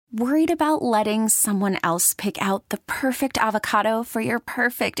Worried about letting someone else pick out the perfect avocado for your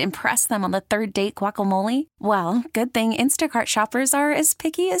perfect impress them on the third date guacamole? Well, good thing Instacart shoppers are as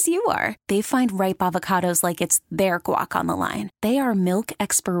picky as you are. They find ripe avocados like it's their guac on the line. They are milk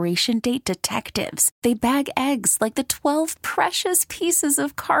expiration date detectives. They bag eggs like the 12 precious pieces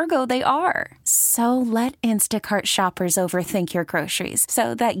of cargo they are. So let Instacart shoppers overthink your groceries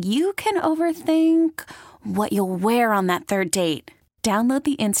so that you can overthink what you'll wear on that third date. Download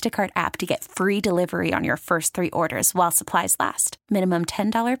the Instacart app to get free delivery on your first 3 orders while supplies last. Minimum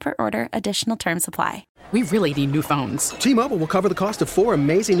 $10 per order. Additional terms apply. We really need new phones. T-Mobile will cover the cost of 4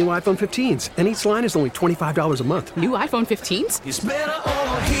 amazing new iPhone 15s, and each line is only $25 a month. New iPhone 15s? It's better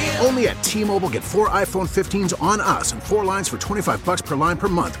over here. Only at T-Mobile, get 4 iPhone 15s on us and 4 lines for $25 per line per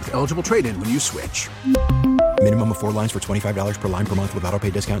month with eligible trade-in when you switch. Minimum of 4 lines for $25 per line per month with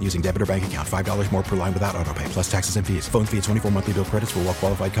autopay discount using debit or bank account. $5 more per line without autopay, plus taxes and fees. Phone fee at 24 monthly bill credits for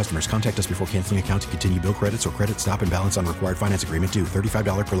well-qualified customers. Contact us before canceling account to continue bill credits or credit stop and balance on required finance agreement due.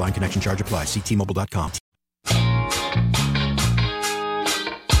 $35 per line connection charge applies. See T-Mobile.com.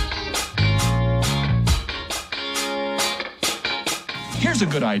 Here's a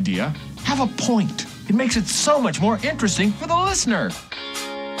good idea. Have a point. It makes it so much more interesting for the listener.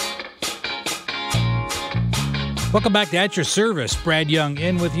 Welcome back to At Your Service. Brad Young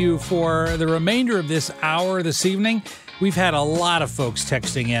in with you for the remainder of this hour this evening. We've had a lot of folks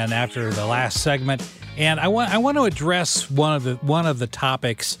texting in after the last segment, and I want to address one of the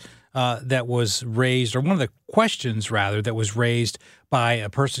topics that was raised, or one of the questions rather that was raised by a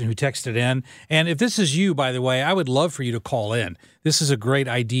person who texted in. And if this is you, by the way, I would love for you to call in. This is a great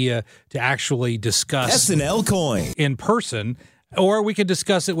idea to actually discuss SNL Coin in person. Or we could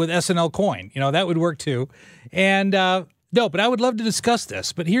discuss it with SNL Coin. That would work too. And no, but I would love to discuss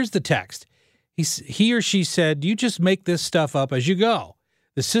this. But here's the text. He or she said, "You just make this stuff up as you go.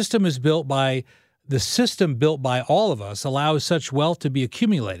 The system built by all of us allows such wealth to be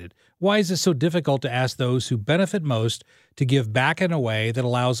accumulated. Why is it so difficult to ask those who benefit most to give back in a way that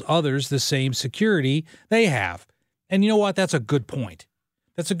allows others the same security they have?" And you know what? That's a good point.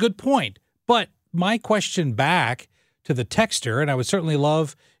 That's a good point. But my question back to the texter, and I would certainly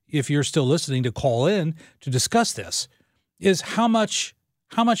love if you're still listening to call in to discuss this, is how much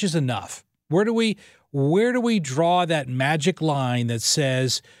is enough? Where do we draw that magic line that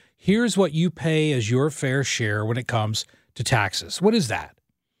says, here's what you pay as your fair share when it comes to taxes? What is that?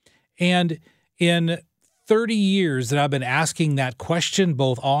 And in 30 years that I've been asking that question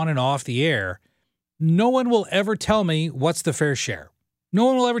both on and off the air, no one will ever tell me what's the fair share. No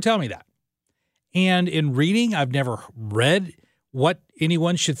one will ever tell me that. And in reading, I've never read what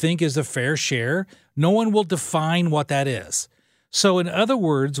anyone should think is a fair share. No one will define what that is. So in other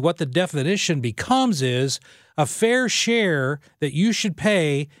words, what the definition becomes is a fair share that you should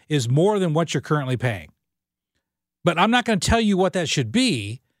pay is more than what you're currently paying. But I'm not going to tell you what that should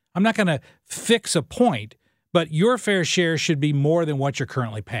be. I'm not going to fix a point, but your fair share should be more than what you're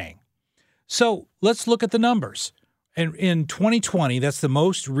currently paying. So let's look at the numbers. And in 2020, that's the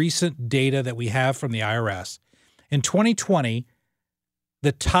most recent data that we have from the IRS. In 2020,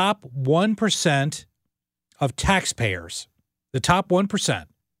 the top 1% of taxpayers, the top 1%,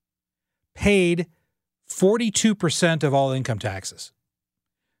 paid 42% of all income taxes.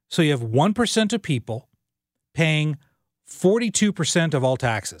 So you have 1% of people paying 42% of all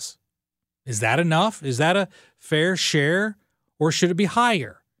taxes. Is that enough? Is that a fair share, or should it be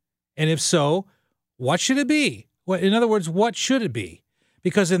higher? And if so, what should it be? In other words, what should it be?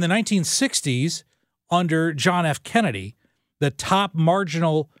 Because in the 1960s, under John F. Kennedy, the top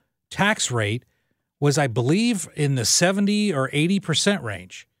marginal tax rate was, I believe, in the 70 or 80%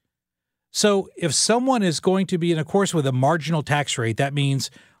 range. So if someone is going to be, and of course with a marginal tax rate, that means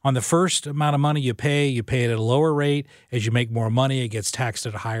on the first amount of money you pay it at a lower rate. As you make more money, it gets taxed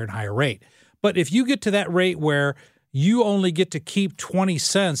at a higher and higher rate. But if you get to that rate where you only get to keep 20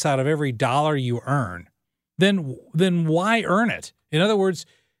 cents out of every dollar you earn, then why earn it? In other words,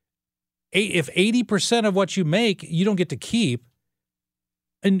 if 80% of what you make, you don't get to keep,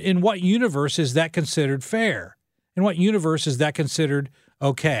 in what universe is that considered fair? In what universe is that considered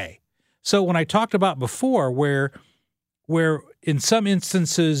okay? So when I talked about before where in some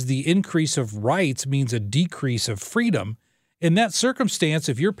instances the increase of rights means a decrease of freedom, in that circumstance,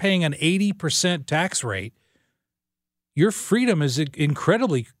 if you're paying an 80% tax rate, your freedom is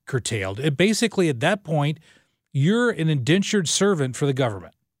incredibly curtailed. Basically, at that point, you're an indentured servant for the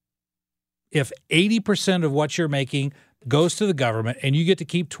government. If 80% of what you're making goes to the government and you get to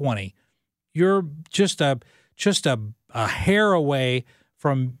keep 20, you're just a hair away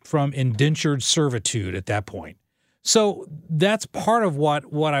from indentured servitude at that point. So that's part of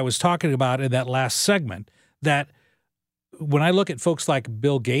what I was talking about in that last segment, that when I look at folks like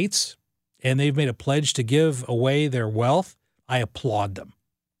Bill Gates and they've made a pledge to give away their wealth, I applaud them.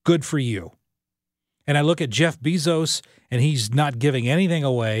 Good for you. And I look at Jeff Bezos and he's not giving anything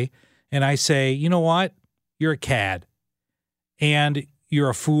away, and I say, you know what? You're a cad, and you're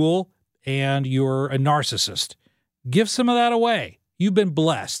a fool, and you're a narcissist. Give some of that away. You've been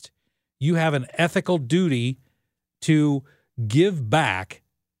blessed. You have an ethical duty to give back,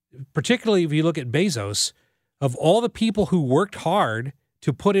 particularly if you look at Bezos. Of all the people who worked hard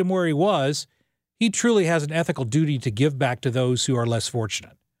to put him where he was, he truly has an ethical duty to give back to those who are less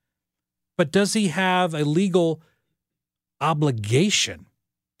fortunate. But does he have a legal obligation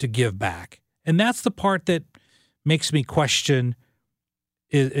to give back? And that's the part that makes me question,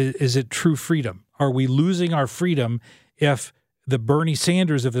 is it true freedom? Are we losing our freedom if the Bernie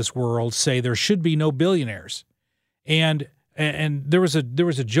Sanders of this world say there should be no billionaires? And there was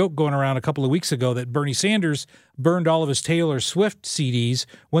a joke going around a couple of weeks ago that Bernie Sanders burned all of his Taylor Swift CDs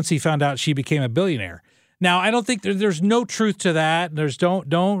once he found out she became a billionaire. Now, I don't think there's no truth to that.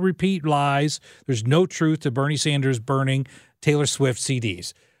 Don't repeat lies. There's no truth to Bernie Sanders burning Taylor Swift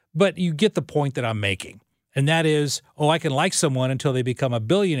CDs. But you get the point that I'm making. And that is, I can like someone until they become a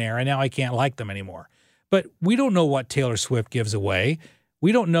billionaire, and now I can't like them anymore. But we don't know what Taylor Swift gives away.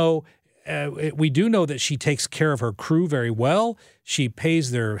 We don't know. We do know that she takes care of her crew very well. She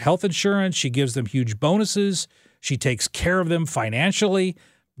pays their health insurance. She gives them huge bonuses. She takes care of them financially.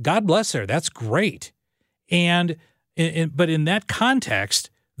 God bless her. That's great. But in that context,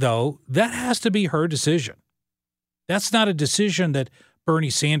 though, that has to be her decision. That's not a decision that Bernie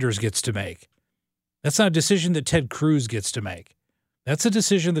Sanders gets to make. That's not a decision that Ted Cruz gets to make. That's a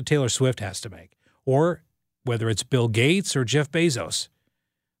decision that Taylor Swift has to make, or whether it's Bill Gates or Jeff Bezos.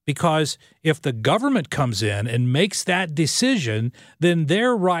 Because if the government comes in and makes that decision, then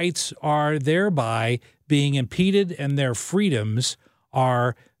their rights are thereby being impeded and their freedoms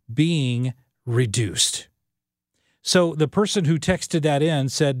are being reduced. So the person who texted that in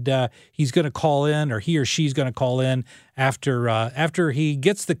said he's going to call in, or he or she's going to call in after he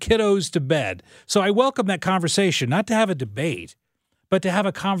gets the kiddos to bed. So I welcome that conversation, not to have a debate, but to have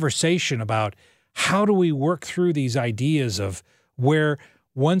a conversation about how do we work through these ideas of where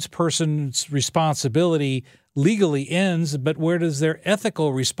one person's responsibility legally ends, but where does their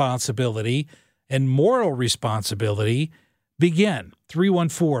ethical responsibility and moral responsibility begin?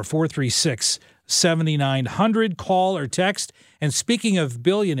 314-436-7900, call or text. And speaking of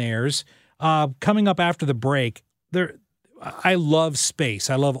billionaires, coming up after the break, I love space.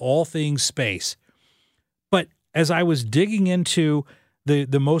 I love all things space. But as I was digging into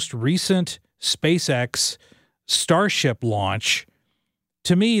the most recent SpaceX Starship launch,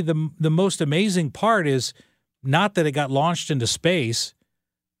 to me, the most amazing part is not that it got launched into space,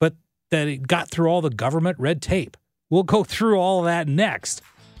 but that it got through all the government red tape. We'll go through all of that next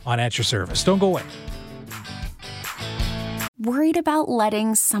on At Your Service. Don't go away. Worried about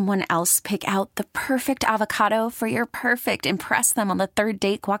letting someone else pick out the perfect avocado for your perfect impress them on the third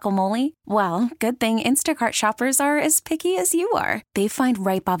date guacamole? Well, good thing Instacart shoppers are as picky as you are. They find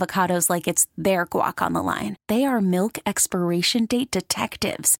ripe avocados like it's their guac on the line. They are milk expiration date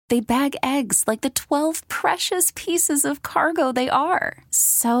detectives. They bag eggs like the 12 precious pieces of cargo they are.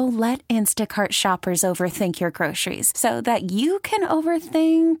 So let Instacart shoppers overthink your groceries so that you can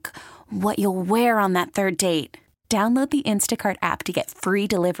overthink what you'll wear on that third date. Download the Instacart app to get free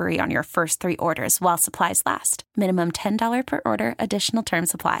delivery on your first 3 orders while supplies last. Minimum $10 per order. Additional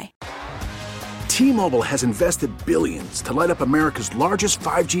terms apply. T-Mobile has invested billions to light up America's largest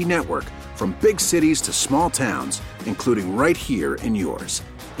 5G network, from big cities to small towns, including right here in yours.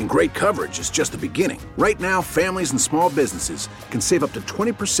 And great coverage is just the beginning. Right now, families and small businesses can save up to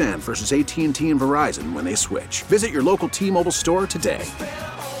 20% versus AT&T and Verizon when they switch. Visit your local T-Mobile store today.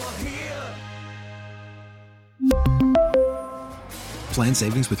 Plan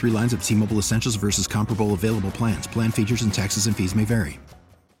savings with 3 lines of T-Mobile Essentials versus comparable available plans. Plan features and taxes and fees may vary.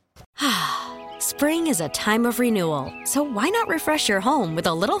 Spring is a time of renewal, so why not refresh your home with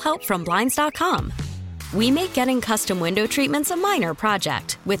a little help from Blinds.com? We make getting custom window treatments a minor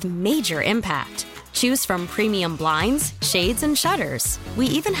project with major impact. Choose from premium blinds, shades, and shutters. We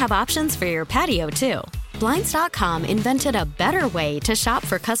even have options for your patio, too. Blinds.com invented a better way to shop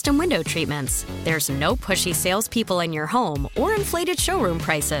for custom window treatments. There's no pushy salespeople in your home or inflated showroom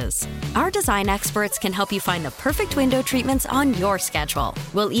prices. Our design experts can help you find the perfect window treatments on your schedule.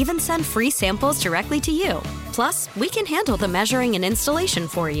 We'll even send free samples directly to you. Plus, we can handle the measuring and installation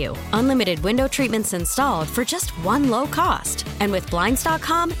for you. Unlimited window treatments installed for just one low cost. And with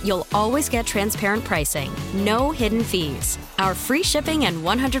Blinds.com, you'll always get transparent pricing. No hidden fees. Our free shipping and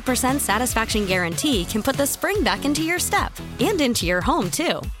 100% satisfaction guarantee can put the spring back into your step and into your home,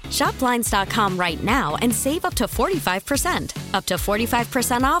 too. Shop Blinds.com right now and save up to 45%. Up to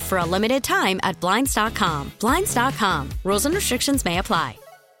 45% off for a limited time at Blinds.com. Blinds.com. Rules and restrictions may apply.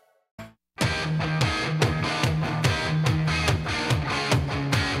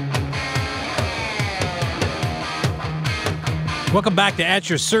 Welcome back to At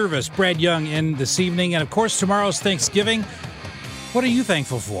Your Service. Brad Young in this evening. And, of course, tomorrow's Thanksgiving. What are you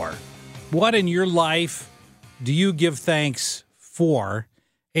thankful for? What in your life do you give thanks for?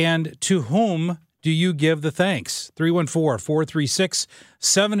 And to whom do you give the thanks?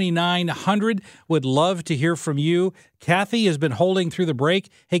 314-436-7900. Would love to hear from you. Kathy has been holding through the break.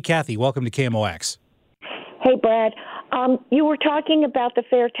 Hey, Kathy, welcome to KMOX. Hey, Brad. You were talking about the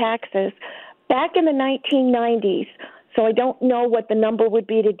fair taxes. Back in the 1990s, so I don't know what the number would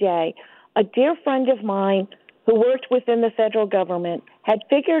be today, a dear friend of mine who worked within the federal government had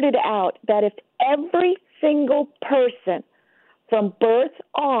figured it out that if every single person from birth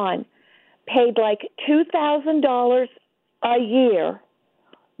on paid like $2,000 a year,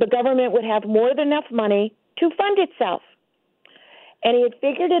 the government would have more than enough money to fund itself. And he had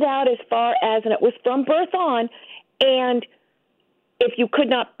figured it out as far as, and it was from birth on, and if you could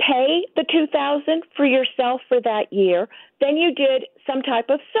not pay the $2,000 for yourself for that year, then you did some type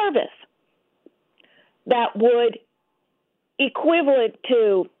of service that would equivalent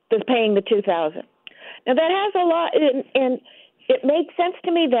to the paying the $2,000. Now that has a lot, and it made sense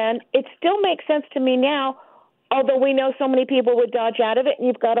to me then. It still makes sense to me now, although we know so many people would dodge out of it, and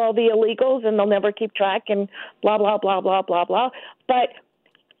you've got all the illegals, and they'll never keep track, and blah blah blah blah blah blah. But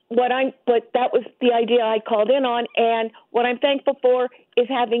that was the idea I called in on, and what I'm thankful for is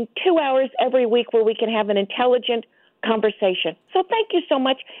having 2 hours every week where we can have an intelligent conversation. So thank you so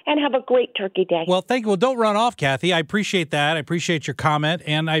much, and have a great Turkey Day. Well, thank you. Well, don't run off, Kathy. I appreciate that. I appreciate your comment,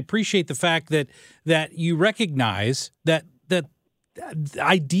 and I appreciate the fact that you recognize that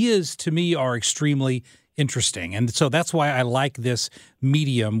ideas to me are extremely interesting, and so that's why I like this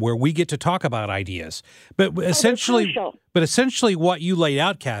medium where we get to talk about ideas. But essentially, what you laid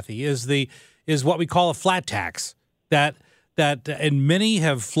out, Kathy, is what we call a flat tax. That and many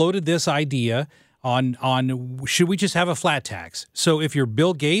have floated this idea on should we just have a flat tax? So if you're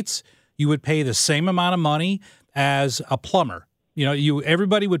Bill Gates, you would pay the same amount of money as a plumber.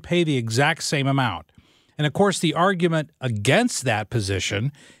 Everybody would pay the exact same amount. And of course, the argument against that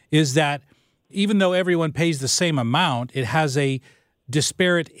position is that even though everyone pays the same amount, it has a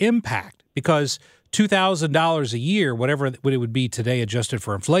disparate impact because $2,000 a year, whatever it would be today adjusted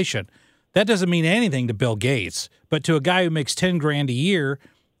for inflation, that doesn't mean anything to Bill Gates. But to a guy who makes $10,000 a year,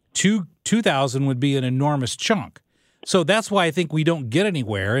 $2,000 would be an enormous chunk. So that's why I think we don't get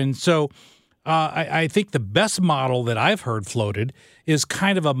anywhere. And so I think the best model that I've heard floated is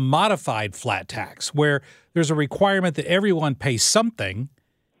kind of a modified flat tax where there's a requirement that everyone pay something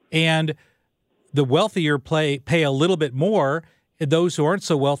and the wealthier pay a little bit more, and those who aren't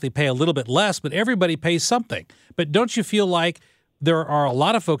so wealthy pay a little bit less, but everybody pays something. But don't you feel like there are a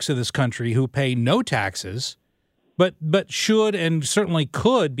lot of folks in this country who pay no taxes, but should and certainly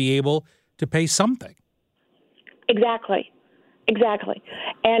could be able to pay something? Exactly.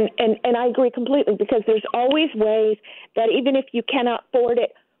 And I agree completely because there's always ways that even if you cannot afford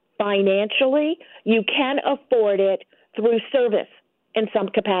it financially, you can afford it through service in some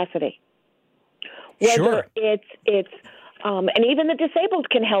capacity. Whether it's and even the disabled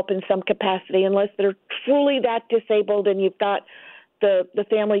can help in some capacity unless they're truly that disabled and you've got the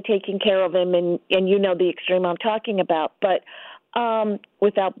family taking care of them and you know the extreme I'm talking about, but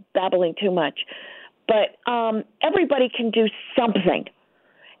without babbling too much. But everybody can do something,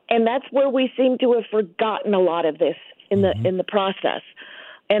 and that's where we seem to have forgotten a lot of this in the process.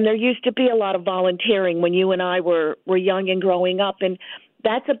 And there used to be a lot of volunteering when you and I were young and growing up, and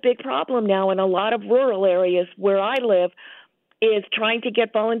that's a big problem now in a lot of rural areas where I live is trying to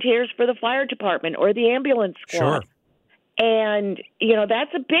get volunteers for the fire department or the ambulance squad. Sure. And,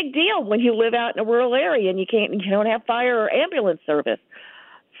 that's a big deal when you live out in a rural area and you don't have fire or ambulance service.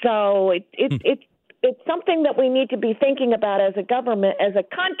 So it's something that we need to be thinking about as a government, as a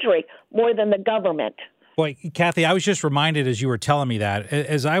country, more than the government. Boy, Kathy, I was just reminded as you were telling me that,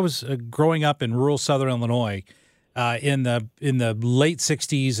 as I was growing up in rural southern Illinois, in the late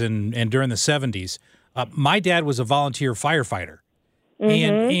 60s and during the 70s, my dad was a volunteer firefighter.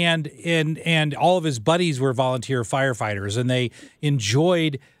 And all of his buddies were volunteer firefighters, and they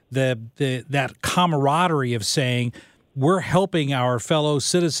enjoyed that camaraderie of saying, we're helping our fellow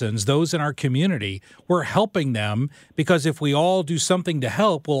citizens, those in our community. We're helping them because if we all do something to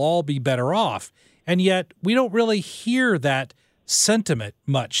help, we'll all be better off. And yet we don't really hear that sentiment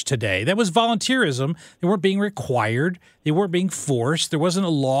much today. That was volunteerism. They weren't being required. They weren't being forced. There wasn't a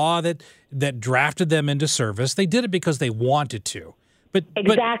law that drafted them into service. They did it because they wanted to.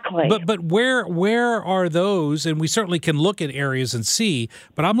 Exactly. But where are those? And we certainly can look at areas and see,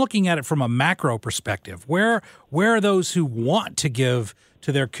 but I'm looking at it from a macro perspective. Where are those who want to give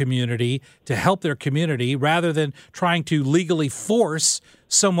to their community, to help their community, rather than trying to legally force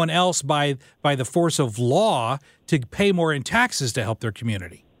someone else by the force of law to pay more in taxes to help their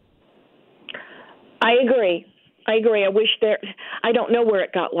community? I agree. I don't know where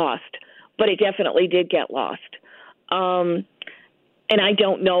it got lost, but it definitely did get lost. And I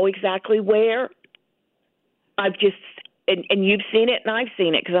don't know exactly where. I've just, and you've seen it and I've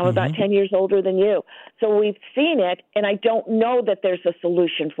seen it because I'm about 10 years older than you. So we've seen it, and I don't know that there's a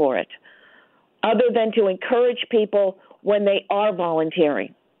solution for it other than to encourage people when they are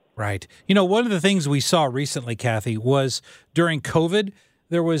volunteering. Right. You know, one of the things we saw recently, Kathy, was during COVID,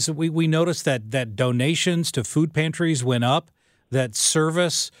 we noticed that donations to food pantries went up, that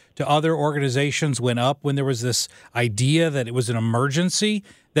service to other organizations went up when there was this idea that it was an emergency,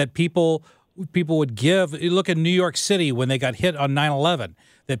 that people would give. You look at New York City when they got hit on 9/11,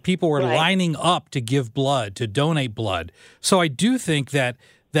 that people were lining up to give blood, to donate blood. So I do think that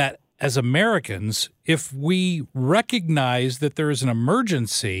as Americans, if we recognize that there is an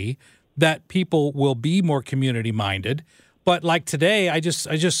emergency, that people will be more community-minded. But like today, I just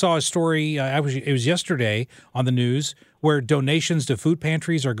saw a story. It was yesterday on the news where donations to food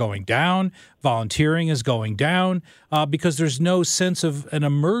pantries are going down, volunteering is going down because there's no sense of an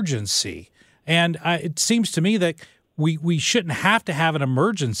emergency. And it seems to me that we shouldn't have to have an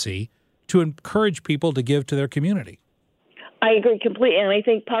emergency to encourage people to give to their community. I agree completely, and I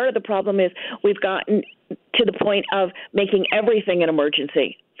think part of the problem is we've gotten to the point of making everything an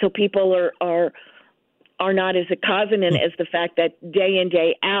emergency. So people are not as cognizant as the fact that day in,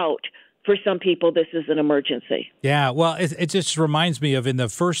 day out, for some people, this is an emergency. Yeah, well, it just reminds me of in the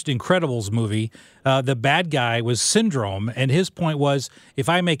first Incredibles movie, the bad guy was Syndrome, and his point was, if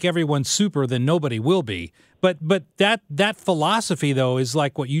I make everyone super, then nobody will be. But that philosophy, though, is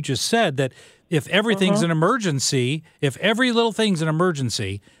like what you just said, that if everything's an emergency, if every little thing's an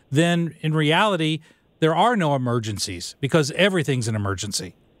emergency, then in reality, there are no emergencies because everything's an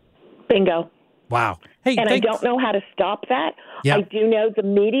emergency. Bingo. Wow. Hey, and I don't know how to stop that. Yep. I do know the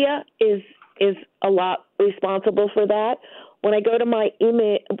media is a lot responsible for that. When I go to my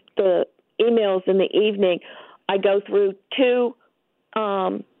the emails in the evening, I go through two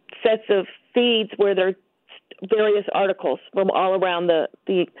sets of feeds where there are various articles from all around the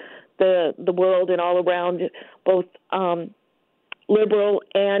world and all around both liberal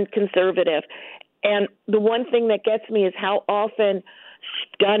and conservative. And the one thing that gets me is how often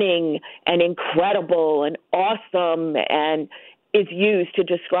stunning and incredible and awesome and is used to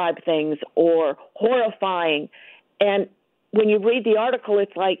describe things, or horrifying. And when you read the article,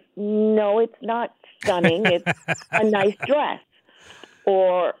 it's like, no, it's not stunning. It's a nice dress.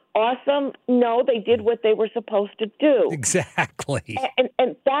 Or awesome, no, they did what they were supposed to do. Exactly.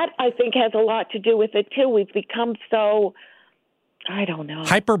 And that, I think, has a lot to do with it, too. We've become so, I don't know.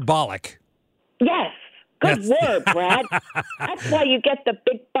 Hyperbolic. Yes. Good word, Brad. That's why you get the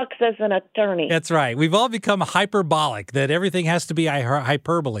big bucks as an attorney. That's right. We've all become hyperbolic, that everything has to be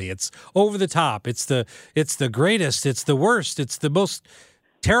hyperbole. It's over the top. It's the greatest. It's the worst. It's the most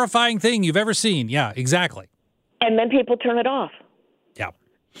terrifying thing you've ever seen. Yeah, exactly. And then people turn it off. Yeah.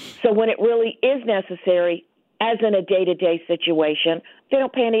 So when it really is necessary, as in a day-to-day situation, they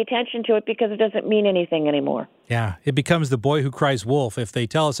don't pay any attention to it because it doesn't mean anything anymore. Yeah, it becomes the boy who cries wolf. If they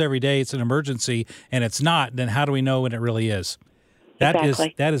tell us every day it's an emergency and it's not, then how do we know when it really is? That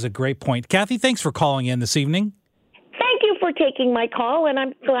is a great point. Kathy, thanks for calling in this evening. Thank you for taking my call, and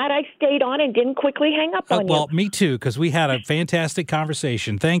I'm glad I stayed on and didn't quickly hang up on you. Well, me too, because we had a fantastic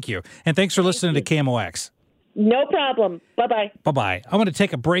conversation. Thank you. And thanks for listening to KMOX. No problem. Bye-bye. Bye-bye. I'm going to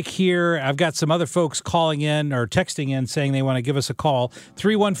take a break here. I've got some other folks calling in or texting in saying they want to give us a call.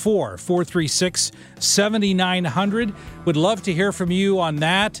 314-436-7900. Would love to hear from you on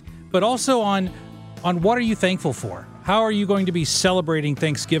that, but also on what are you thankful for? How are you going to be celebrating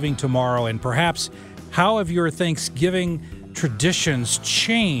Thanksgiving tomorrow? And perhaps how have your Thanksgiving traditions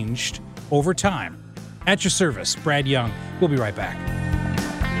changed over time? At your service, Brad Young. We'll be right back.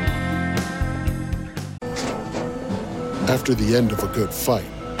 After the end of a good fight,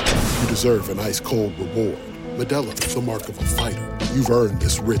 you deserve an ice-cold reward. Modelo is the mark of a fighter. you've earned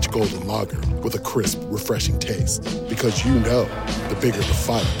this rich golden lager with a crisp, refreshing taste. Because you know, the bigger the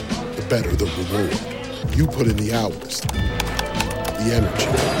fight, the better the reward. You put in the hours, the energy,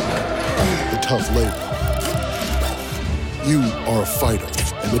 the tough labor. You are a fighter,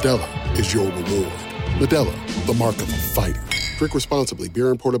 and Modelo is your reward. Modelo, the mark of a fighter. Drink responsibly. Beer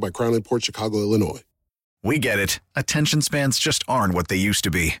imported by Crown Imports, Chicago, Illinois. We get it. Attention spans just aren't what they used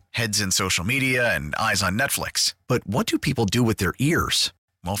to be. Heads in social media and eyes on Netflix. But what do people do with their ears?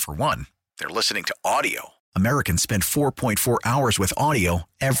 Well, for one, they're listening to audio. Americans spend 4.4 hours with audio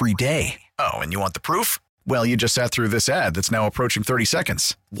every day. Oh, and you want the proof? Well, you just sat through this ad that's now approaching 30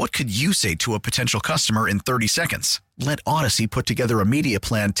 seconds. What could you say to a potential customer in 30 seconds? Let Odyssey put together a media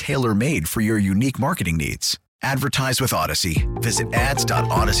plan tailor-made for your unique marketing needs. Advertise with Odyssey. Visit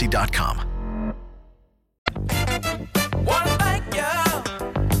ads.odyssey.com. One like you,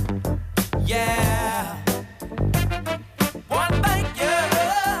 yeah. One like you.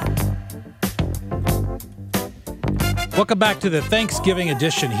 Welcome back to the Thanksgiving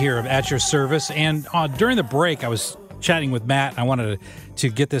edition here of At Your Service. And during the break, I was chatting with Matt. I wanted to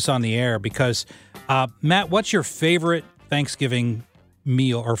get this on the air because, Matt, what's your favorite Thanksgiving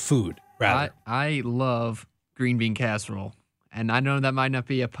meal or food, rather? I love green bean casserole. And I know that might not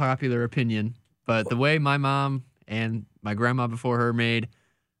be a popular opinion, but the way my mom and my grandma before her made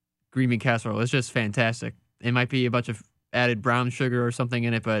green bean casserole is just fantastic. It might be a bunch of added brown sugar or something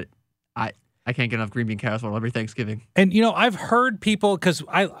in it, but I can't get enough green bean casserole every Thanksgiving. And, you know, I've heard people, because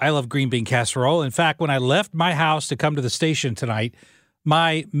I love green bean casserole. In fact, when I left my house to come to the station tonight,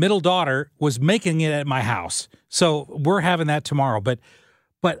 my middle daughter was making it at my house. So we're having that tomorrow. But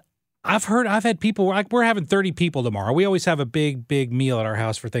I've had people, like, we're having 30 people tomorrow. We always have a big meal at our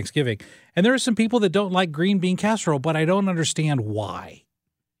house for Thanksgiving. And there are some people that don't like green bean casserole, but I don't understand why.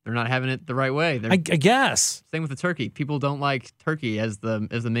 They're not having it the right way. I guess. Same with the turkey. People don't like turkey as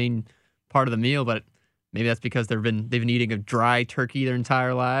the main part of the meal, but maybe that's because they've been eating a dry turkey their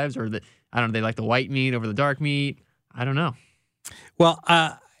entire lives, or they like the white meat over the dark meat. I don't know. Well,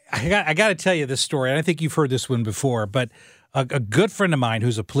 I got to tell you this story, and I think you've heard this one before, but a good friend of mine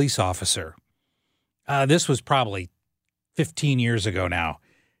who's a police officer, this was probably 15 years ago now,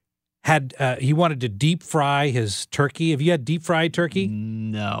 he wanted to deep fry his turkey. Have you had deep fried turkey?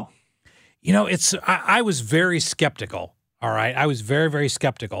 No. You know, I was very skeptical. All right. I was very, very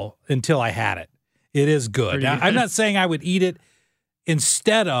skeptical until I had it. It is good. Now, I'm not saying I would eat it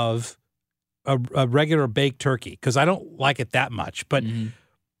instead of a regular baked turkey because I don't like it that much. But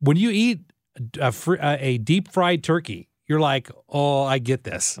when you eat a deep fried turkey, you're like, oh, I get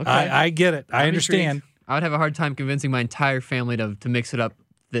this. Okay. I get it. I understand. Intrigued. I would have a hard time convincing my entire family to mix it up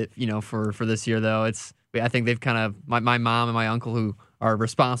for this year, though. I think they've kind of, my mom and my uncle who are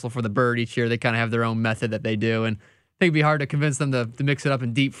responsible for the bird each year, they kind of have their own method that they do. And I think it'd be hard to convince them to mix it up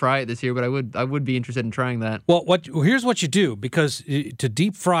and deep fry it this year, but I would be interested in trying that. Well, here's what you do, because to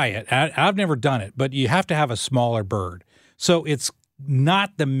deep fry it, I've never done it, but you have to have a smaller bird. So it's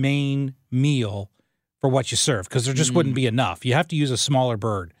not the main meal for what you serve, because there just wouldn't be enough. You have to use a smaller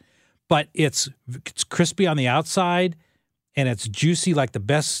bird. But it's crispy on the outside, and it's juicy like the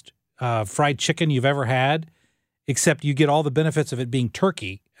best fried chicken you've ever had, except you get all the benefits of it being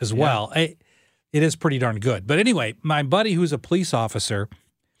turkey as well. It is pretty darn good. But anyway, my buddy who's a police officer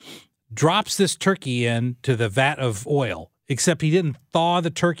drops this turkey into the vat of oil, except he didn't thaw the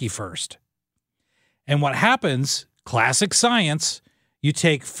turkey first. And what happens, classic science, you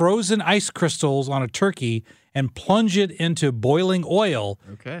take frozen ice crystals on a turkey and plunge it into boiling oil,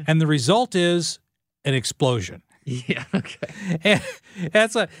 and the result is an explosion. Yeah, okay.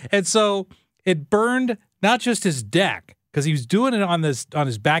 And so it burned not just his deck, because he was doing it on his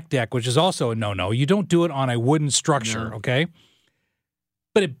back deck, which is also a no-no. You don't do it on a wooden structure, okay?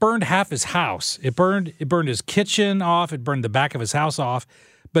 But it burned half his house. It burned his kitchen off. It burned the back of his house off.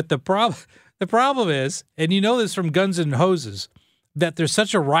 But the problem is, and you know this from Guns and Hoses, that there's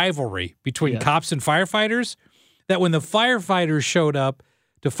such a rivalry between cops and firefighters that when the firefighters showed up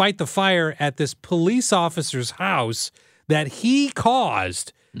to fight the fire at this police officer's house that he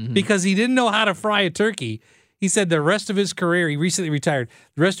caused because he didn't know how to fry a turkey, he said the rest of his career, he recently retired,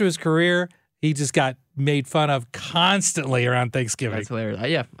 the rest of his career, he just got made fun of constantly around Thanksgiving. That's hilarious.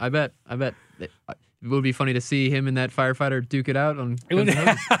 Yeah, I bet. It would be funny to see him and that firefighter duke it out on Guns N'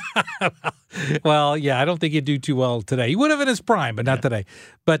 Roses. Well, yeah, I don't think he'd do too well today. He would have in his prime, but not today.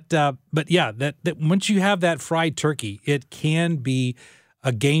 But yeah, that once you have that fried turkey, it can be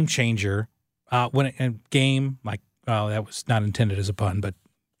a game changer. That was not intended as a pun, but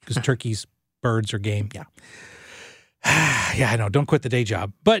because turkeys, birds are game. Yeah. Yeah, I know. Don't quit the day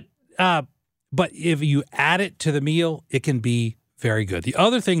job. But if you add it to the meal, it can be Very good. The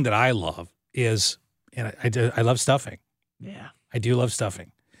other thing that I love is, and I love stuffing. Yeah. I do love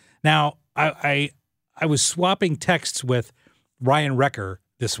stuffing. Now, I was swapping texts with Ryan Recker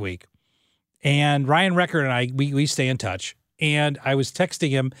this week, and Ryan Recker and I, we stay in touch, and I was texting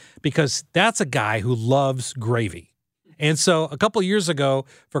him because that's a guy who loves gravy. And so a couple years ago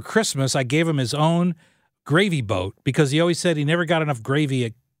for Christmas, I gave him his own gravy boat because he always said he never got enough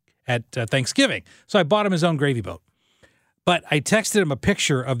gravy at Thanksgiving. So I bought him his own gravy boat. But I texted him a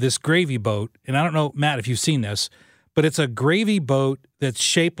picture of this gravy boat, and I don't know, Matt, if you've seen this, but it's a gravy boat that's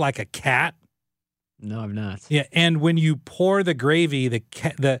shaped like a cat. No, I've not. Yeah, and when you pour the gravy,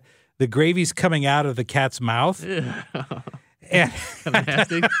 the gravy's coming out of the cat's mouth. And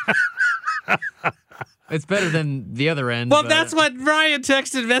nasty. It's better than the other end. Well, that's what Ryan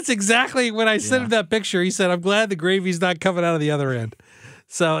texted. That's exactly when I sent him that picture. He said, "I'm glad the gravy's not coming out of the other end."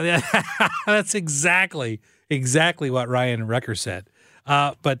 So that's exactly what Ryan Recker said.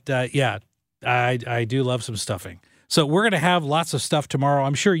 Yeah, I do love some stuffing. So we're going to have lots of stuff tomorrow.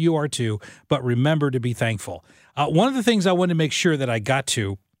 I'm sure you are too, but remember to be thankful. One of the things I wanted to make sure that I got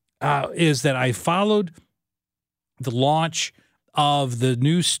to is that I followed the launch of the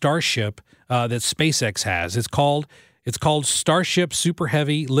new Starship that SpaceX has. It's called Starship Super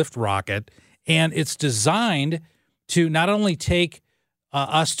Heavy Lift Rocket, and it's designed to not only take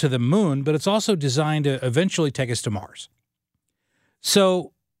us to the moon, but it's also designed to eventually take us to Mars.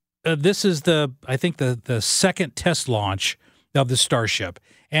 So this is I think the second test launch of the Starship.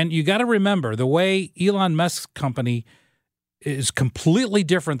 And you got to remember, the way Elon Musk's company is completely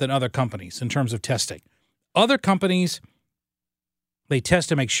different than other companies in terms of testing. Other companies, they test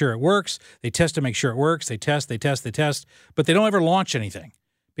to make sure it works. They test to make sure it works. They test, but they don't ever launch anything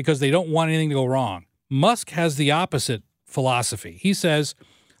because they don't want anything to go wrong. Musk has the opposite philosophy. He says,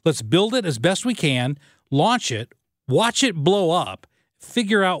 let's build it as best we can, launch it, watch it blow up,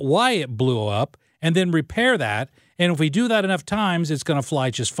 figure out why it blew up, and then repair that. And if we do that enough times, it's going to fly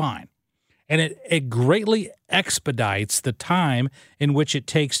just fine. And it greatly expedites the time in which it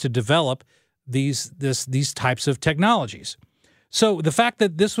takes to develop these types of technologies. So the fact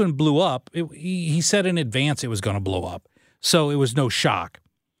that this one blew up, he said in advance it was going to blow up. So it was no shock.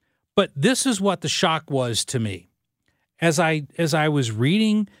 But this is what the shock was to me. As I was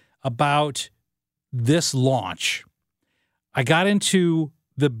reading about this launch, I got into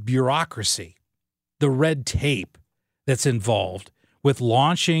the bureaucracy, the red tape that's involved with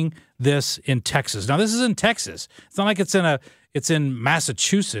launching this in Texas. Now, this is in Texas. It's not like it's in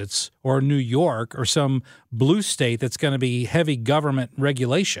Massachusetts or New York or some blue state that's going to be heavy government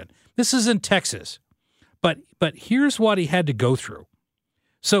regulation. This is in Texas. But here's what he had to go through.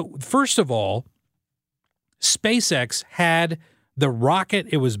 So, first of all, SpaceX had the rocket.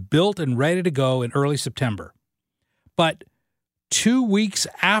 It was built and ready to go in early September. But 2 weeks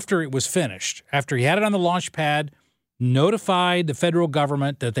after it was finished, after he had it on the launch pad, notified the federal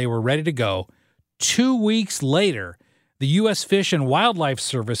government that they were ready to go, 2 weeks later, the U.S. Fish and Wildlife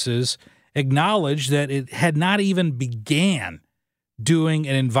Services acknowledged that it had not even began doing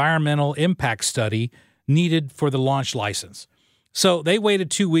an environmental impact study needed for the launch license. So they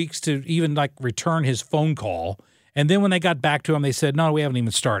waited 2 weeks to even return his phone call. And then when they got back to him, they said, no, we haven't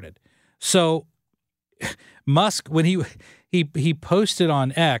even started. So Musk, when he posted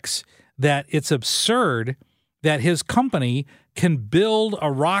on X that it's absurd that his company can build a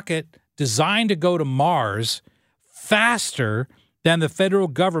rocket designed to go to Mars faster than the federal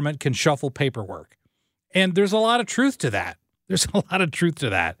government can shuffle paperwork. And there's a lot of truth to that.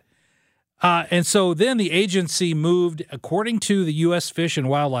 And so then the agency moved, according to the U.S. Fish and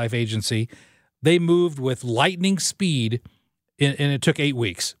Wildlife Agency, they moved with lightning speed, and it took 8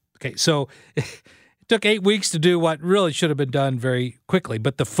 weeks. Okay, so it took 8 weeks to do what really should have been done very quickly.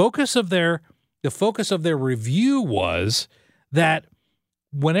 But the focus of their review was that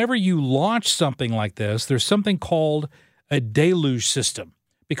whenever you launch something like this, there's something called a deluge system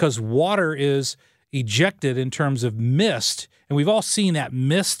because water is ejected in terms of mist, and we've all seen that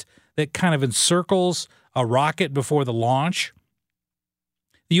mist that kind of encircles a rocket before the launch.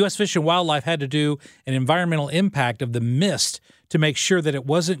 The U.S. Fish and Wildlife had to do an environmental impact of the mist to make sure that it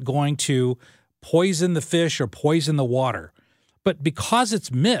wasn't going to poison the fish or poison the water. But because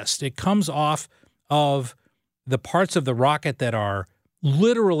it's mist, it comes off of the parts of the rocket that are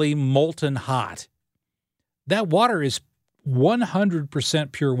literally molten hot. That water is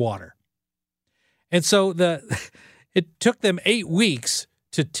 100% pure water. And so it took them 8 weeks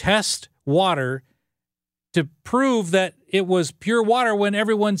to test water to prove that it was pure water when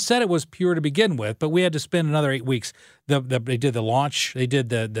everyone said it was pure to begin with. But we had to spend another 8 weeks. They did the launch. They did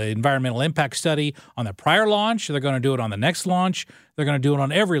the environmental impact study on the prior launch. They're going to do it on the next launch. They're going to do it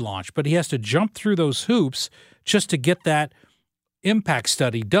on every launch. But he has to jump through those hoops just to get that impact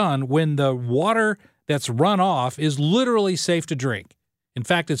study done when the water that's run off is literally safe to drink. In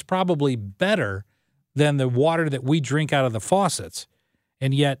fact, it's probably better than the water that we drink out of the faucets.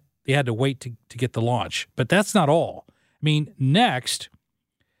 And yet they had to wait to get the launch. But that's not all. I mean, next,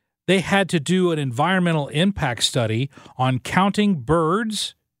 they had to do an environmental impact study on counting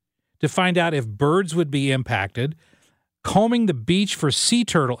birds to find out if birds would be impacted, combing the beach for sea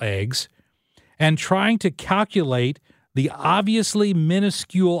turtle eggs, and trying to calculate the obviously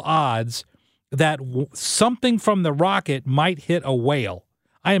minuscule odds that something from the rocket might hit a whale.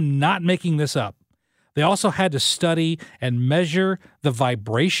 I am not making this up. They also had to study and measure the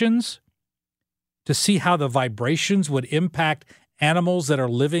vibrations to see how the vibrations would impact animals that are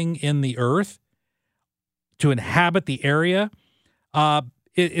living in the earth to inhabit the area.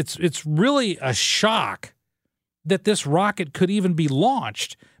 It's really a shock that this rocket could even be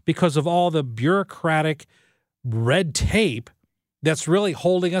launched because of all the bureaucratic red tape that's really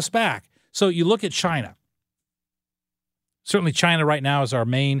holding us back. So you look at China. Certainly China right now is our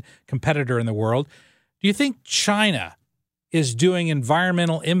main competitor in the world. Do you think China is doing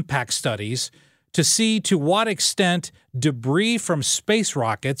environmental impact studies to see to what extent debris from space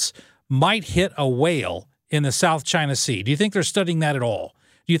rockets might hit a whale in the South China Sea? Do you think they're studying that at all?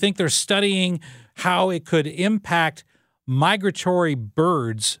 Do you think they're studying how it could impact migratory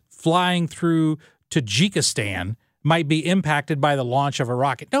birds flying through Tajikistan might be impacted by the launch of a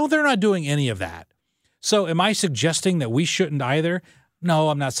rocket? No, they're not doing any of that. So am I suggesting that we shouldn't either? No,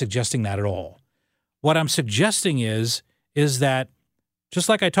 I'm not suggesting that at all. What I'm suggesting is that, just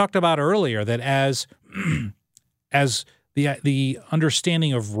like I talked about earlier, that as the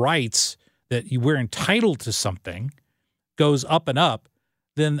understanding of rights, that we're entitled to something, goes up and up,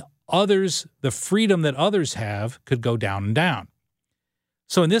 then others, the freedom that others have, could go down and down.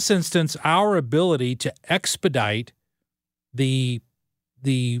 So in this instance, our ability to expedite the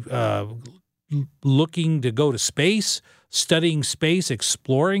looking to go to space, studying space,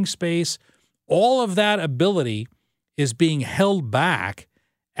 exploring space, all of that ability is being held back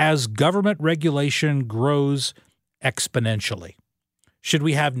as government regulation grows exponentially. Should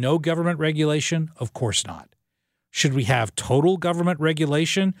we have no government regulation? Of course not. Should we have total government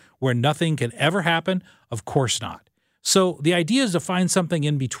regulation where nothing can ever happen? Of course not. So the idea is to find something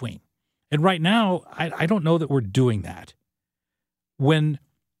in between. And right now, I don't know that we're doing that. When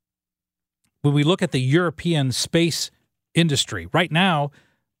we look at the European space industry, right now,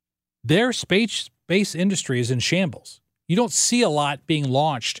 their space industry is in shambles. You don't see a lot being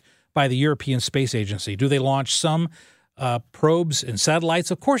launched by the European Space Agency. Do they launch some probes and satellites?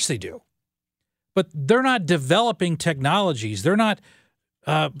 Of course they do. But they're not developing technologies. They're not,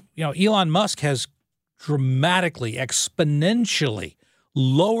 Elon Musk has dramatically, exponentially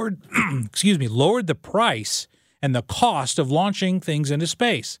lowered the price and the cost of launching things into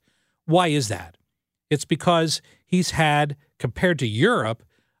space. Why is that? It's because he's had, compared to Europe,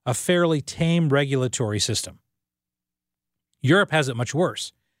 a fairly tame regulatory system. Europe has it much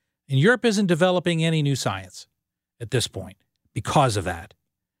worse. And Europe isn't developing any new science at this point because of that.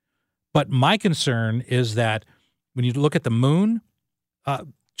 But my concern is that when you look at the moon,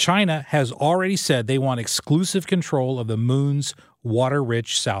 China has already said they want exclusive control of the moon's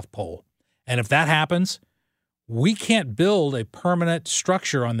water-rich South Pole. And if that happens, we can't build a permanent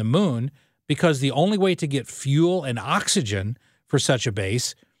structure on the moon because the only way to get fuel and oxygen for such a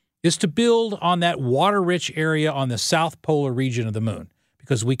base is to build on that water-rich area on the south polar region of the moon,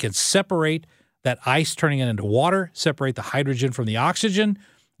 because we can separate that ice, turning it into water, separate the hydrogen from the oxygen,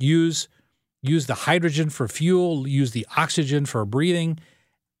 use the hydrogen for fuel, use the oxygen for breathing,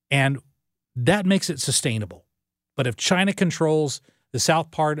 and that makes it sustainable. But if China controls the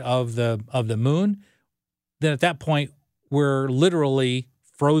south part of the moon, then at that point, we're literally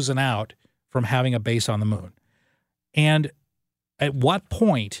frozen out from having a base on the moon. And at what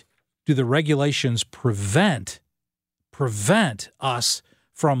point do the regulations prevent us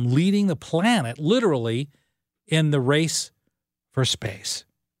from leading the planet literally in the race for space?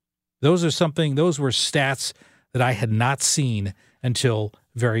 Those were stats that I had not seen until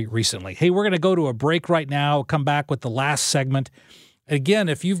very recently. Hey, we're going to go to a break right now, come back with the last segment. Again,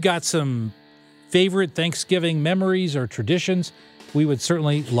 if you've got some favorite Thanksgiving memories or traditions, we would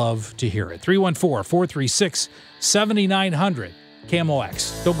certainly love to hear it. 314-436-7900.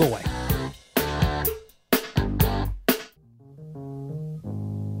 KMOX. Don't go away.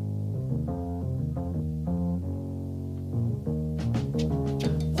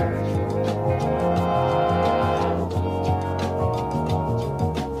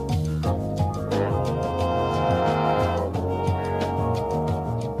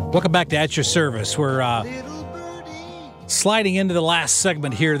 Welcome back to At Your Service. We're sliding into the last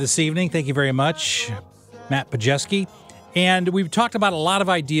segment here this evening. Thank you very much, Matt Pajeski. And we've talked about a lot of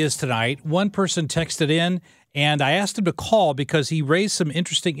ideas tonight. One person texted in, and I asked him to call because he raised some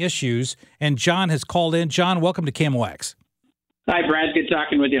interesting issues, and John has called in. John, welcome to KMOX. Hi, Brad. Good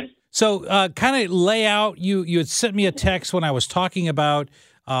talking with you. So kind of lay out, you had sent me a text when I was talking about,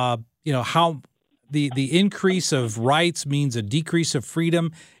 how the increase of rights means a decrease of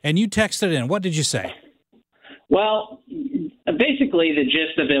freedom, and you texted in. What did you say? Well, basically the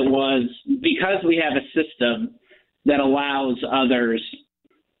gist of it was because we have a system that allows others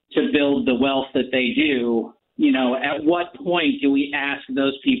to build the wealth that they do, at what point do we ask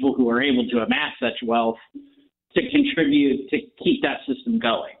those people who are able to amass such wealth to contribute to keep that system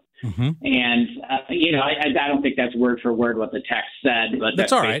going? Mm-hmm. And, I don't think that's word for word what the text said, but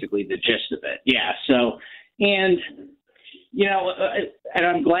that's basically the gist of it. Yeah. So, and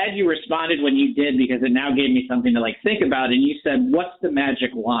I'm glad you responded when you did, because it now gave me something to think about. And you said, what's the magic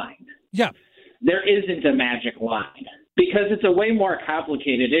line? Yeah. There isn't a magic line, because it's a way more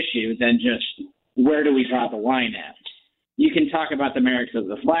complicated issue than just where do we draw the line at. You can talk about the merits of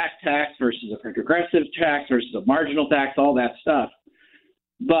the flat tax versus a progressive tax versus a marginal tax, all that stuff.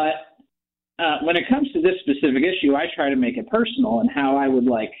 But when it comes to this specific issue, I try to make it personal and how I would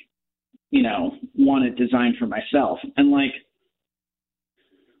want it designed for myself. And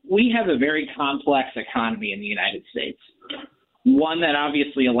we have a very complex economy in the United States, one that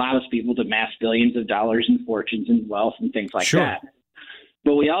obviously allows people to amass billions of dollars in fortunes and wealth and things like that.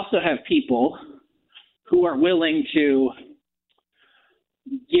 But we also have people who are willing to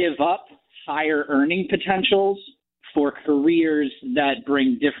give up higher earning potentials for careers that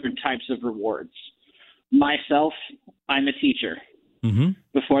bring different types of rewards. Myself, I'm a teacher. Mm-hmm.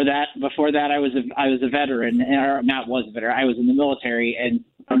 Before that, I was a veteran, or not was a veteran. I was in the military, and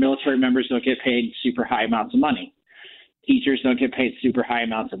our military members don't get paid super high amounts of money. Teachers don't get paid super high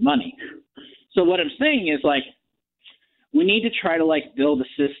amounts of money. So what I'm saying is we need to try to build a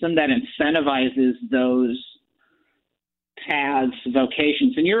system that incentivizes those paths,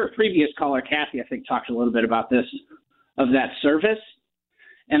 vocations. And your previous caller, Kathy, I think talked a little bit about this, of that service.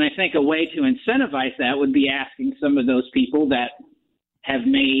 And I think a way to incentivize that would be asking some of those people that have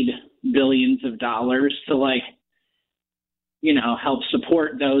made billions of dollars to help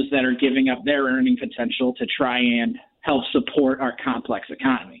support those that are giving up their earning potential to try and help support our complex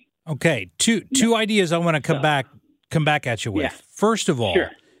economy. Okay. Two ideas I want to come back at you with. Yeah. First of all,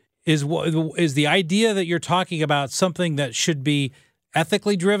 is the idea that you're talking about something that should be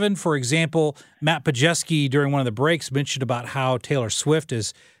ethically driven? For example, Matt Pajeski during one of the breaks mentioned about how Taylor Swift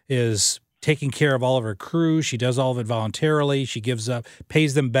is taking care of all of her crew. She does all of it voluntarily. She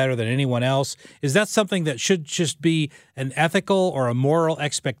pays them better than anyone else. Is that something that should just be an ethical or a moral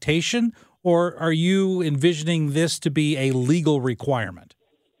expectation, or are you envisioning this to be a legal requirement?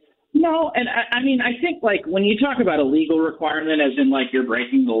 No, and I think when you talk about a legal requirement, as in you're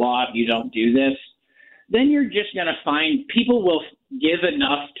breaking the law if you don't do this, then you're just going to find people will give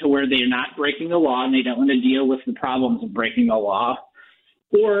enough to where they're not breaking the law and they don't want to deal with the problems of breaking the law,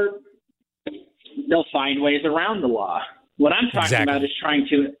 or they'll find ways around the law. What I'm talking about is trying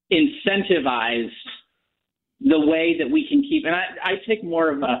to incentivize the way that we can keep, and I take more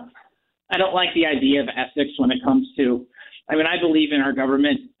of I don't like the idea of ethics when it comes to, I believe in our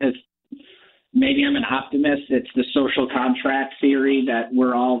government as, maybe I'm an optimist. It's the social contract theory that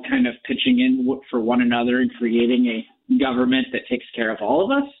we're all kind of pitching in for one another and creating a government that takes care of all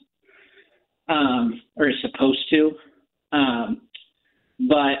of us, or is supposed to.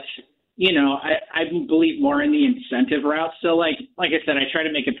 But, I believe more in the incentive route. So like I said, I try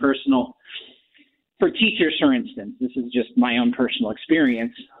to make it personal. For teachers, for instance, this is just my own personal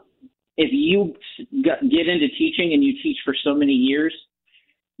experience. If you get into teaching and you teach for so many years,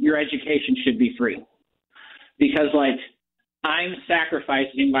 your education should be free, because I'm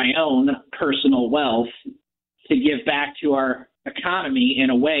sacrificing my own personal wealth to give back to our economy in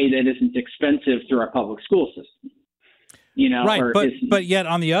a way that isn't expensive through our public school system. Right, but yet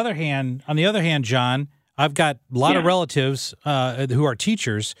on the other hand, John, I've got a lot of relatives who are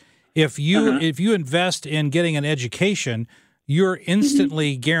teachers. If you invest in getting an education, you're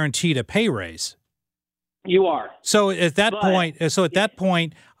instantly guaranteed a pay raise. You are. So at that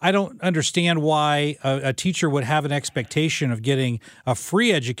point, I don't understand why a teacher would have an expectation of getting a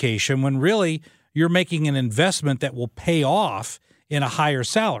free education when really you're making an investment that will pay off in a higher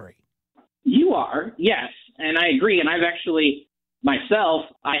salary. You are, yes, and I agree. And I've actually, myself,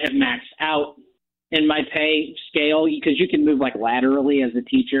 I have maxed out in my pay scale, because you can move laterally as a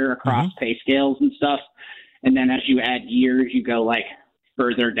teacher across pay scales and stuff. And then as you add years, you go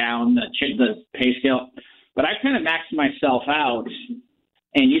further down the pay scale. But I've kind of maxed myself out,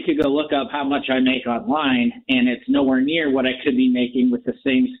 and you could go look up how much I make online, and it's nowhere near what I could be making with the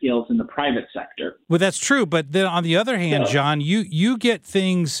same skills in the private sector. Well, that's true. But then on the other hand, John, you get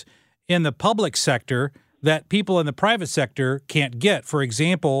things in the public sector that people in the private sector can't get. For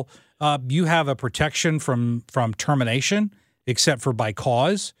example, you have a protection from termination, except for by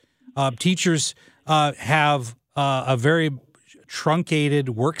cause. Teachers have a very truncated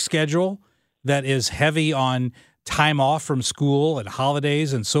work schedule that is heavy on time off from school and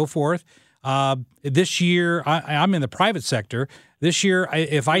holidays and so forth. This year, I'm in the private sector. This year,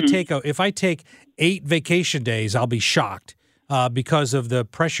 if I take 8 vacation days, I'll be shocked. Because of the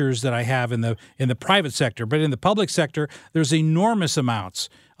pressures that I have in the private sector. But in the public sector, there's enormous amounts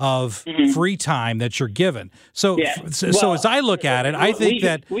of free time that you're given. So as I look at it, I think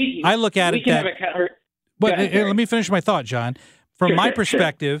let me finish my thought, John. From my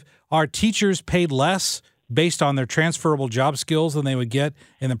perspective, are teachers paid less based on their transferable job skills than they would get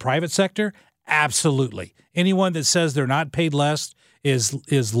in the private sector? Absolutely. Anyone that says they're not paid less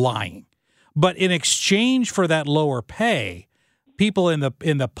is lying. But in exchange for that lower pay, people in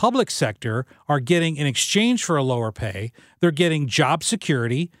the public sector are getting, in exchange for a lower pay, they're getting job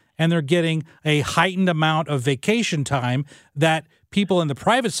security and they're getting a heightened amount of vacation time that people in the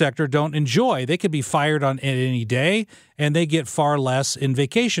private sector don't enjoy. They could be fired on any day and they get far less in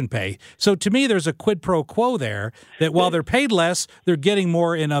vacation pay. So to me, there's a quid pro quo there that while they're paid less, they're getting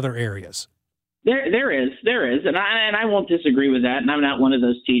more in other areas. There is, and I won't disagree with that. And I'm not one of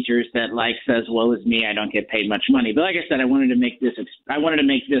those teachers that says, "Woe is me, I don't get paid much money." But like I said, I wanted to make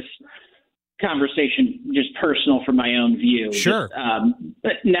this conversation just personal from my own view. Sure.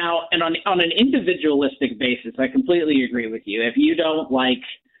 But now, and on an individualistic basis, I completely agree with you. If you don't like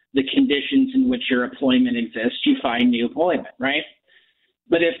the conditions in which your employment exists, you find new employment, right?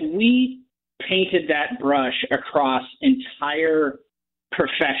 But if we painted that brush across entire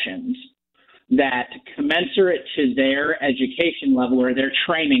professions that commensurate to their education level or their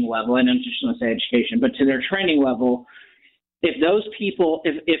training level, and I'm just going to say education, but to their training level, if those people,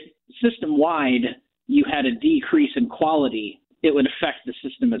 if system-wide you had a decrease in quality, it would affect the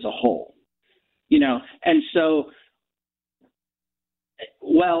system as a whole. And so,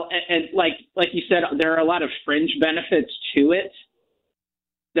 and like you said, there are a lot of fringe benefits to it.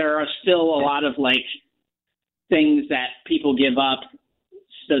 There are still a lot of things that people give up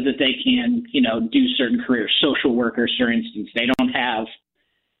so that they can, do certain careers. Social workers, for instance, they don't have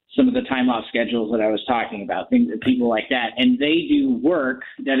some of the time off schedules that I was talking about, people like that. And they do work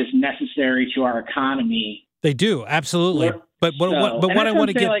that is necessary to our economy. They do, absolutely. What I want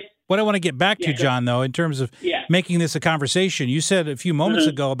to get back to, John, though, in terms of making this a conversation, you said a few moments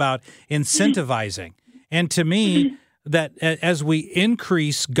ago about incentivizing. And to me, that as we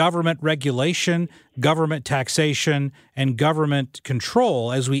increase government regulation, government taxation, and government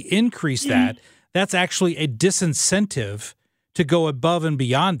control, as we increase that, that's actually a disincentive to go above and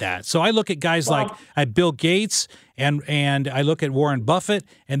beyond that. So I look at guys like Bill Gates and I look at Warren Buffett,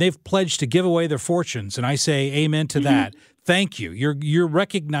 and they've pledged to give away their fortunes, and I say amen to that. Thank you. You're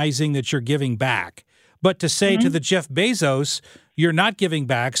recognizing that you're giving back. But to say to the Jeff Bezos, you're not giving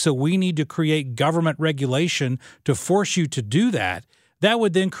back, so we need to create government regulation to force you to do that, that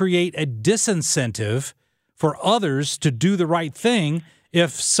would then create a disincentive for others to do the right thing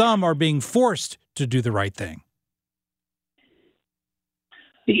if some are being forced to do the right thing.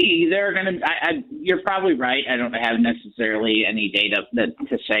 They're going to. You're probably right. I don't have necessarily any data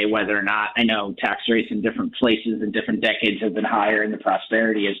to say whether or not. I know tax rates in different places in different decades have been higher, and the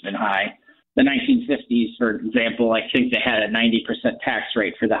prosperity has been high. The 1950s, for example, I think they had a 90% tax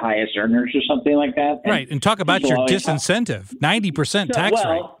rate for the highest earners or something like that. Right, and talk about your disincentive. 90% tax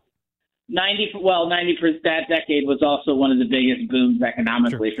rate. 90% that decade was also one of the biggest booms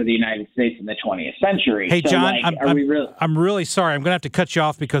economically for the United States in the 20th century. Hey, John, I'm really sorry. I'm going to have to cut you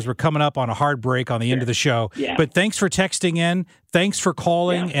off because we're coming up on a hard break on the end of the show. Yeah. But thanks for texting in. Thanks for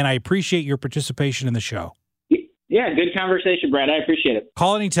calling, and I appreciate your participation in the show. Yeah, good conversation, Brad. I appreciate it.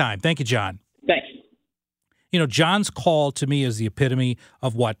 Call anytime. Thank you, John. Thanks. John's call to me is the epitome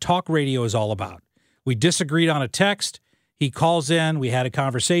of what talk radio is all about. We disagreed on a text. He calls in. We had a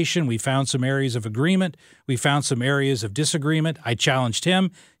conversation. We found some areas of agreement. We found some areas of disagreement. I challenged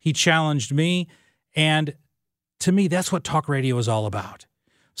him. He challenged me. And to me, that's what talk radio is all about.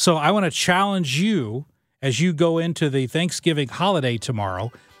 So I want to challenge you as you go into the Thanksgiving holiday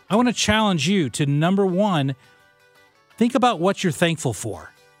tomorrow. I want to challenge you to, number one, think about what you're thankful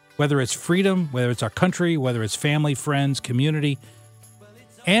for, whether it's freedom, whether it's our country, whether it's family, friends, community.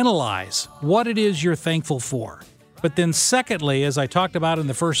 Analyze what it is you're thankful for. But then secondly, as I talked about in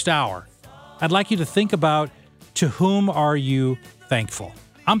the first hour, I'd like you to think about, to whom are you thankful?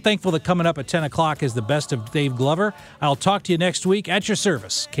 I'm thankful that coming up at 10 o'clock is the best of Dave Glover. I'll talk to you next week at your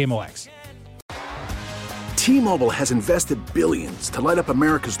service, KMOX. T-Mobile has invested billions to light up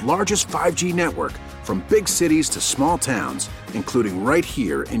America's largest 5G network, from big cities to small towns, including right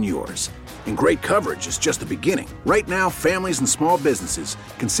here in yours. And great coverage is just the beginning. Right now, families and small businesses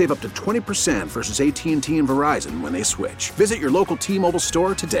can save up to 20% versus AT&T and Verizon when they switch. Visit your local T-Mobile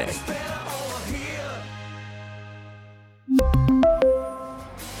store today.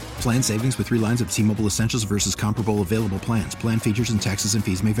 Plan savings with 3 lines of T-Mobile Essentials versus comparable available plans. Plan features and taxes and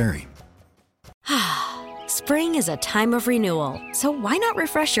fees may vary. Spring is a time of renewal, so why not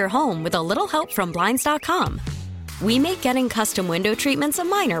refresh your home with a little help from Blinds.com? We make getting custom window treatments a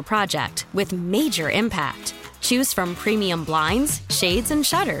minor project with major impact. Choose from premium blinds, shades, and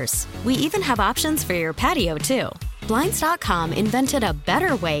shutters. We even have options for your patio, too. Blinds.com invented a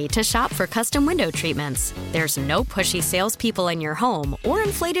better way to shop for custom window treatments. There's no pushy salespeople in your home or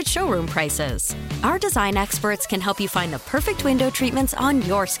inflated showroom prices. Our design experts can help you find the perfect window treatments on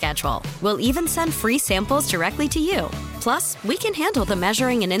your schedule. We'll even send free samples directly to you. Plus, we can handle the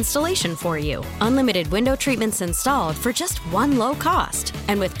measuring and installation for you. Unlimited window treatments installed for just one low cost.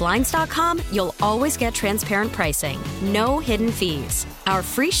 And with Blinds.com, you'll always get transparent pricing. No hidden fees. Our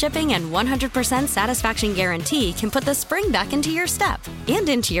free shipping and 100% satisfaction guarantee can put the spring back into your step and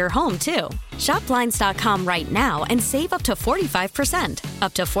into your home, too. Shop Blinds.com right now and save up to 45%.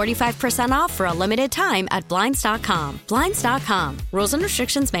 Up to 45% off for a limited time at Blinds.com. Blinds.com. Rules and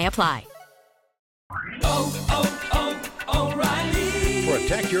restrictions may apply.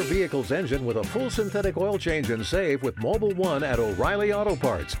 Protect your vehicle's engine with a full synthetic oil change and save with Mobil 1 at O'Reilly Auto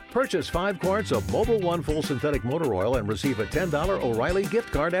Parts. Purchase 5 quarts of Mobil 1 full synthetic motor oil and receive a $10 O'Reilly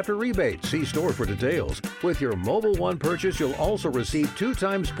gift card after rebate. See store for details. With your Mobil 1 purchase, you'll also receive 2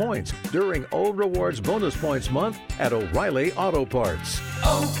 times points during O Rewards Bonus Points Month at O'Reilly Auto Parts.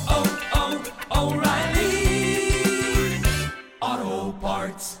 O'Reilly Auto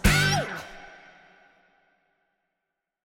Parts.